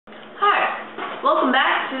Welcome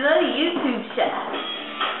back to the YouTube Chef.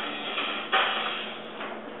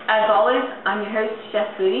 As always, I'm your host,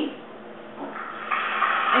 ChefFodie.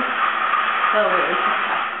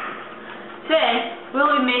 Today, we'll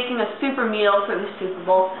be making a super meal for the Super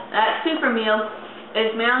Bowl. That super meal is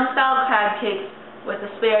melon-style crab cakes with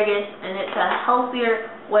asparagus, and it's a healthier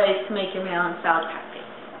way to make your melon-style crab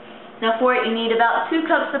cakes. Now for it, you need about 2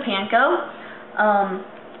 cups of panko,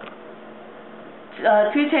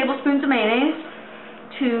 2 tablespoons of mayonnaise,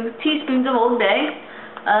 2 teaspoons of Old Bay,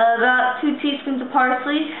 about 2 teaspoons of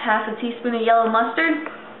parsley, half a teaspoon of yellow mustard,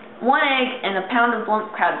 1 egg, and a pound of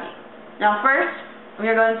lump crab meat. Now first, we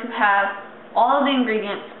are going to have all of the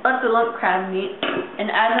ingredients but the lump crab meat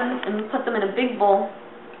and add them and put them in a big bowl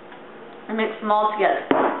and mix them all together.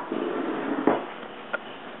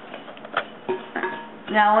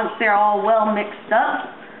 Now once they're all well mixed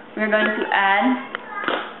up, we're going to add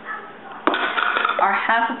our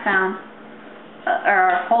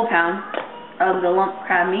our whole pound of the lump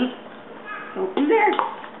crab meat in there.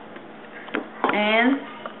 And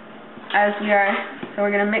so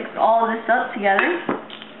we're going to mix all of this up together.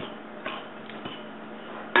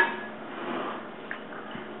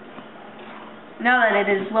 Now that it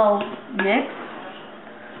is well mixed,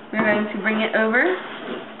 we're going to bring it over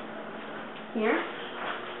here.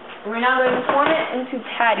 And we're now going to form it into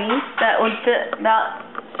patties that would fit about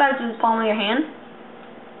the size of the palm of your hand.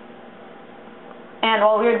 And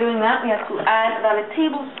while we're doing that, we have to add about a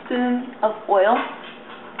tablespoon of oil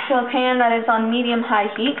to a pan that is on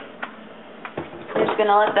medium-high heat. We're just going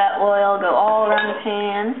to let that oil go all around the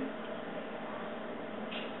pan.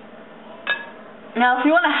 Now, if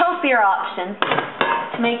you want a healthier option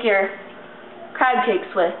to make your crab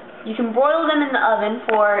cakes with, you can broil them in the oven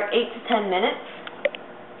for 8 to 10 minutes,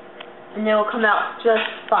 and they will come out just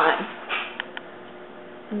fine.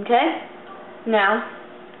 Okay? Now,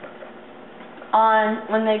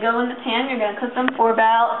 when they go in the pan, you're going to cook them for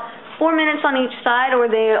about 4 minutes on each side, or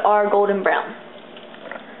they are golden brown.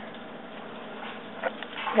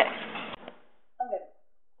 Okay.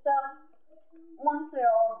 So, once they're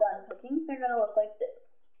all done cooking, they're going to look like this.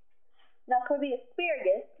 Now for the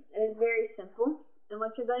asparagus, it is very simple, and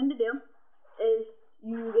what you're going to do is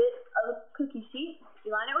you get a cookie sheet,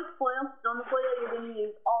 you line it with foil, and on the foil you're going to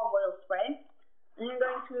use olive oil spray, and you're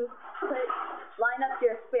going to line up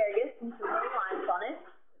your asparagus into little lines on it,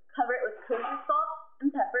 cover it with kosher salt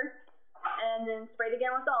and pepper, and then spray it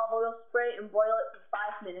again with the olive oil spray and broil it for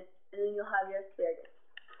 5 minutes, and then you'll have your asparagus.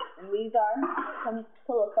 And these are what it comes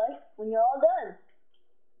to look like when you're all done.